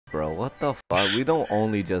bro. What the fuck? We don't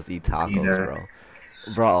only just eat tacos, Either.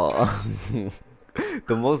 bro. Bro,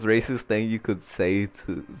 the most racist thing you could say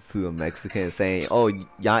to a Mexican is saying, "Oh,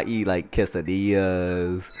 y'all eat like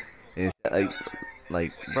quesadillas and shit."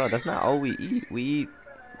 Like, bro, that's not all we eat. We eat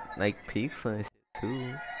like pizza and shit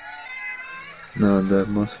too. No, the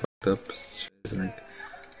most fucked up is like,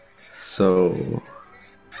 so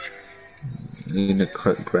you gonna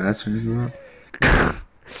cut grass when you grow up?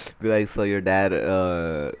 Be like, so your dad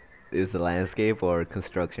is a landscape or a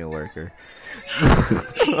construction worker?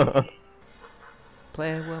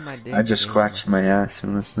 Playing with my dick. I just scratched my ass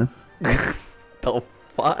and a sniff. The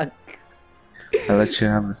fuck? I let you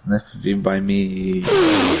have a sniff if you buy me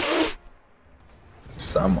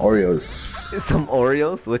some Oreos. Some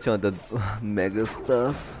Oreos? Which one? The mega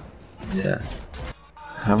stuff? Yeah.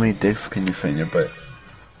 How many dicks can you fit in your butt?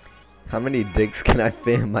 How many dicks can I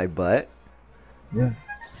fit in my butt? Yeah.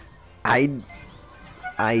 I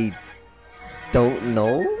don't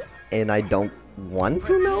know, and I don't want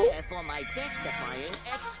to know.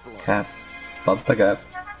 Cap. Stop the cap.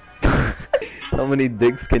 How many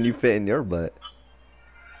dicks can you fit in your butt?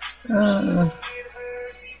 3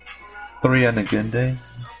 on a good day.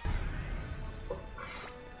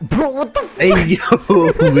 Bro, what the fuck? Hey yo,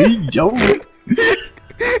 hey yo.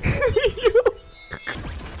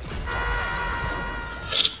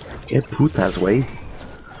 Get putas, wey.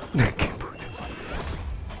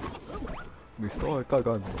 Me estoy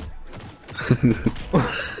cagando.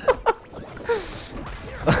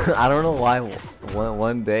 I don't know why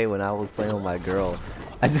one day when I was playing with my girl,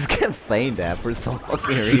 I just kept saying that for some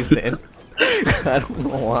fucking reason. I don't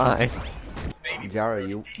know why. Jara,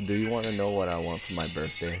 do you want to know what I want for my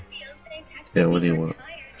birthday? Yeah, what do you want?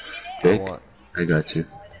 Cake? I got you.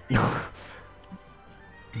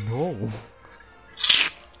 No.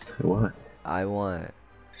 What? I want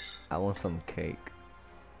some cake.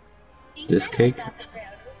 This cake?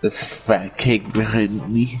 This fat cake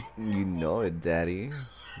behind me. You know it, Daddy.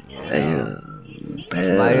 Damn.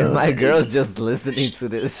 My girl's just listening to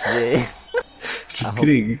this shit. Just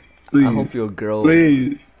kidding. Please. I hope your girl.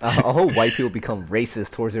 Please. I hope white people become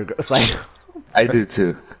racist towards your girl. It's like. I do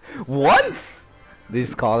too. What? They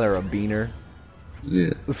just call her a beaner.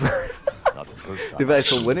 Yeah. They're like,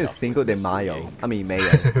 so when is Cinco de Mayo? I mean Mayo.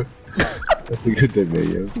 That's a good day,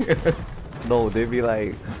 Mayo. No, they'd be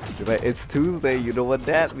like, it's Tuesday. You know what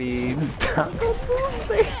that means? Taco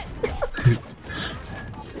Tuesday.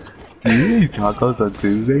 Do you eat tacos on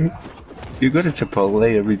Tuesday? You go to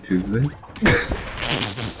Chipotle every Tuesday?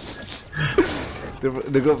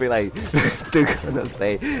 They're gonna be like, they're gonna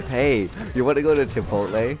say, hey, you wanna go to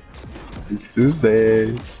Chipotle? It's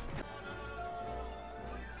Tuesday.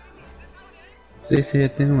 Say, I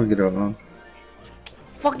think we'll get off.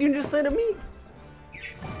 Fuck, you just said to me?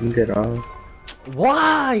 We'll get off.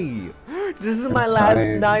 Why? This is my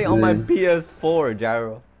last night on my PS4,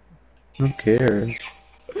 Gyro. Who cares?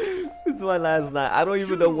 This is my last night. I don't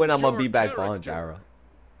even know when I'm gonna be back on, Gyro.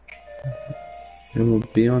 It will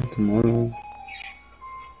be on tomorrow.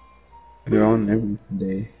 You're on every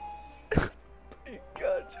day. God,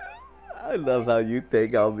 I love how you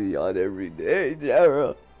think I'll be on every day,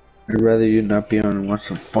 Gyro. I'd rather you not be on and watch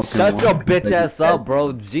some fucking. Shut your bitch ass up,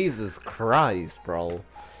 bro. Jesus Christ, bro.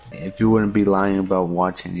 If you wouldn't be lying about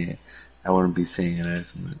watching it, I wouldn't be saying it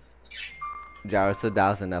as much. Gyro, it's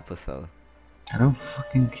 1,000 episode. I don't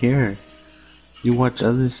fucking care. You watch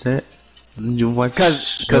other shit. You watch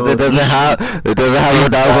Cause it doesn't have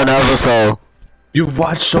 1,000 episode. You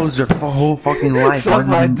watch shows your whole fucking life. Suck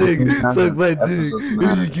my dick. Suck my dick.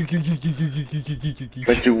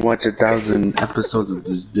 But you watch 1,000 episodes of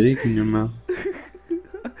this dick in your mouth.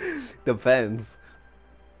 Depends.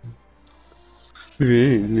 Shut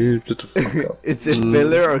the fuck up. Is it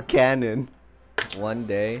filler or canon? One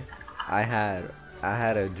day, I had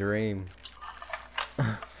a dream.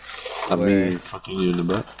 I mean, fucking you in the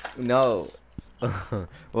butt. No.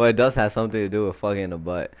 Well, it does have something to do with fucking in the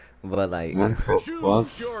butt, but like.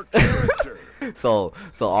 So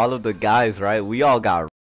all of the guys, right? We all got.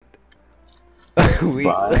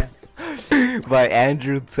 By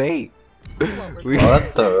Andrew Tate.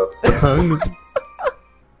 What the?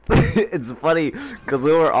 It's funny because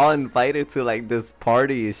we were all invited to like this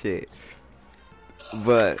party and shit.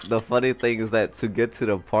 But the funny thing is that to get to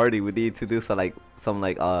the party, we need to do some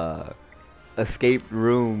escape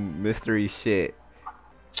room mystery shit.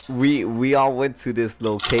 We all went to this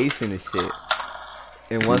location and shit.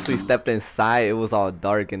 And once we stepped inside, it was all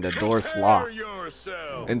dark and the doors locked.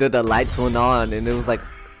 And then the lights went on, and it was like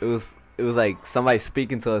somebody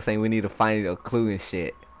speaking to us saying we need to find a clue and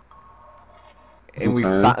shit. And we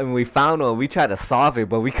found one. We tried to solve it,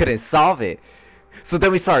 but we couldn't solve it. So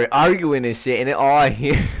then we started arguing and shit, and then all I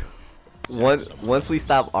hear, once we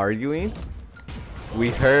stopped arguing, we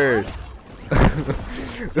heard,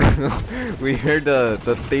 we heard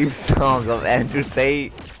the theme song of Andrew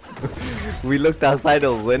Tate. We looked outside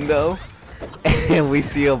the window, and we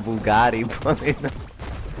see a Bugatti pulling up.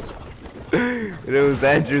 And it was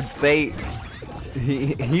Andrew Tate.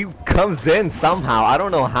 He comes in somehow. I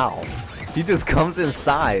don't know how. He just comes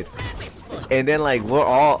inside. And then like we're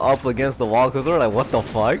all up against the wall because we're like, what the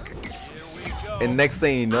fuck? And next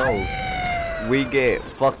thing you know, we get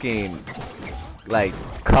fucking like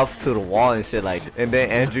cuffed to the wall and shit like. And then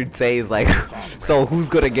Andrew Tate is like, so who's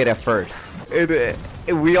gonna get it first? And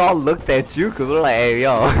we all looked at you because we're like, hey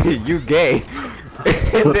yo, you gay.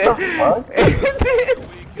 And then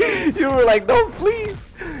you were like, no, please.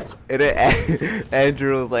 And then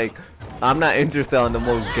Andrew was like, I'm not interested in the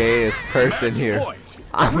most gayest person here.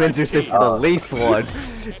 I'm interested for the least one.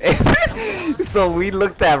 So we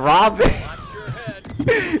looked at Robin.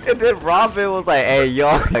 And then Robin was like, hey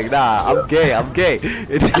yo, like nah, I'm gay. And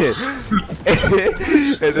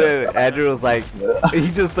then Andrew was like,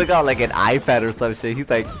 he just took out like an iPad or some shit. He's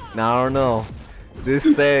like, nah, I don't know. This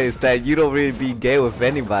says that you don't really be gay with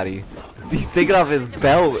anybody. He's taking off his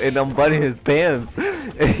belt and unbuttoning his pants.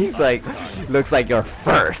 And he's like, looks like you're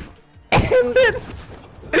first. And then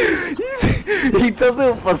he does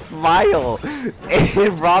it with a smile.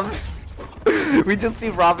 And Robin, we just see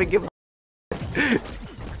Robin give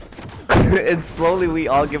and slowly we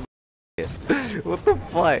all give what the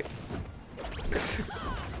fuck?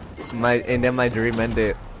 And then my dream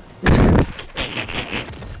ended.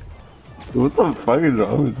 What the fuck is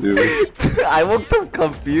wrong with you? I woke up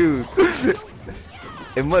confused.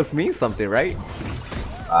 It must mean something, right?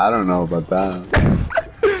 I don't know about that.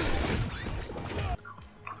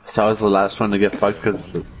 So I was the last one to get fucked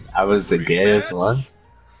because I was the gayest one?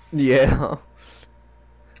 Yeah.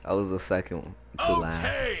 I was the second to last.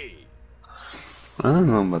 I don't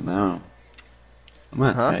know about now. I'm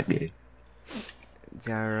not that gay.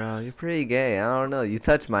 Gyro, you're pretty gay. I don't know. You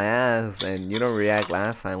touched my ass and you don't react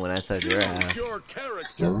last time when I touched your ass.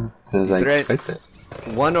 No, because I expect it.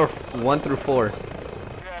 1 through 4.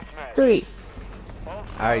 3.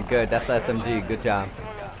 Alright, good. That's SMG. Good job.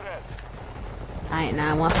 Alright,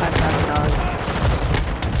 now I want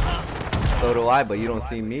 $5,000. So do I, but you don't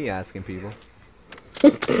see me asking people.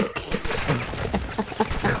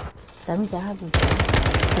 That means I have them.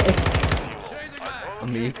 I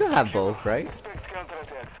mean, you could have both, right?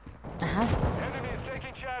 I have them.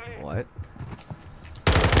 What?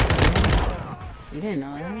 You didn't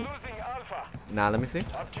know that? Nah, let me see. You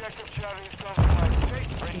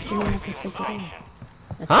didn't have to stick it in.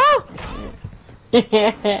 Huh?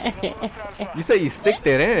 You said you sticked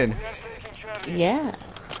it in. Yeah.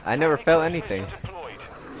 I never felt anything.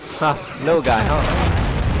 Huh, no guy, huh?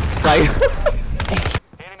 It's like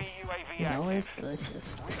No, it's delicious.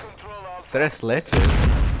 3 leches.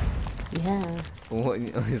 Yeah. Well,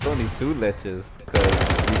 it's only 2 leches,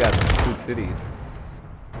 cause we got 2 cities.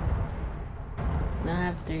 Now I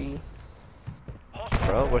have 3.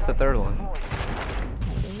 Bro, where's the 3rd one?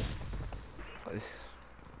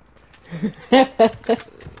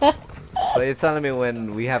 So you're telling me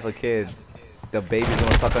when we have a kid, the baby's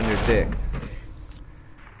gonna suck on your dick?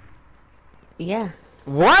 Yeah.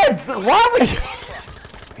 What? Why would you?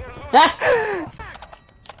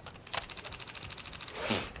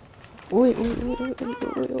 Wait,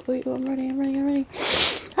 I'm ready.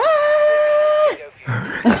 Ah!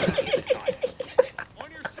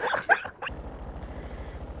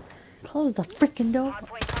 Close the freaking door.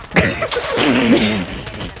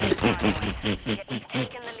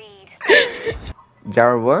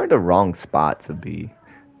 Jared, we're in the wrong spot to be.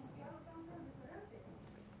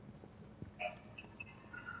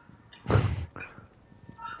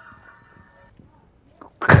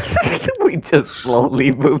 We just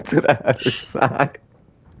slowly moved to the other side.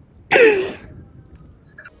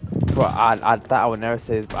 Bro, I thought I would never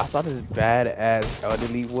say this, but I saw this badass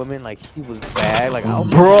elderly woman, like she was bad, like I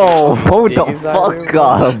bro, hold the fuck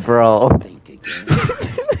up, bro.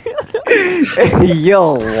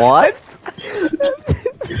 Yo, what?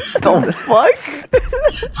 The fuck?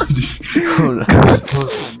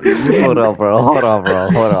 Hold on, bro.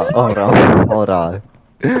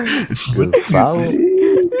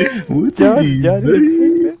 What did he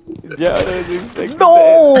say? No!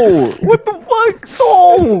 What the fuck?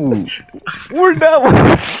 No! We're not. What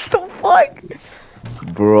the fuck?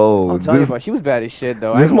 Bro, I'm telling you, bro, she was bad as shit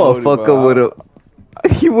though. This motherfucker would've.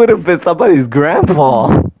 He would've been somebody's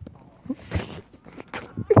grandpa.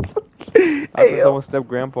 I think someone stepped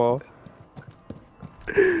grandpa.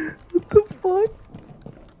 What the fuck?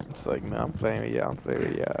 It's like, man, I'm playing with y'all. I'm playing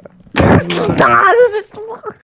with y'all. Yeah,